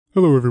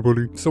Hello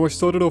everybody. So I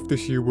started off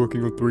this year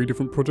working on 3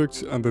 different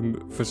projects, and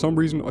then for some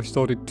reason I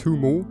started 2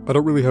 more. I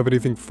don't really have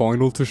anything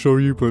final to show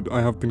you, but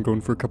I have been going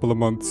for a couple of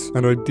months,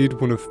 and I did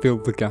want to fill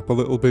the gap a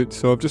little bit,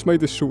 so I've just made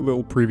this short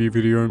little preview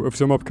video of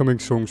some upcoming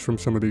songs from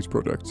some of these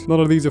projects.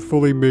 None of these are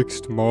fully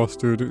mixed,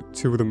 mastered,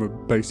 2 of them are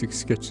basic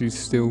sketches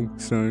still,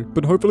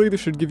 but hopefully this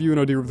should give you an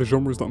idea of the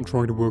genres that I'm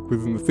trying to work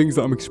with and the things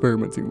that I'm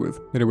experimenting with.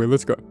 Anyway,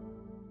 let's go.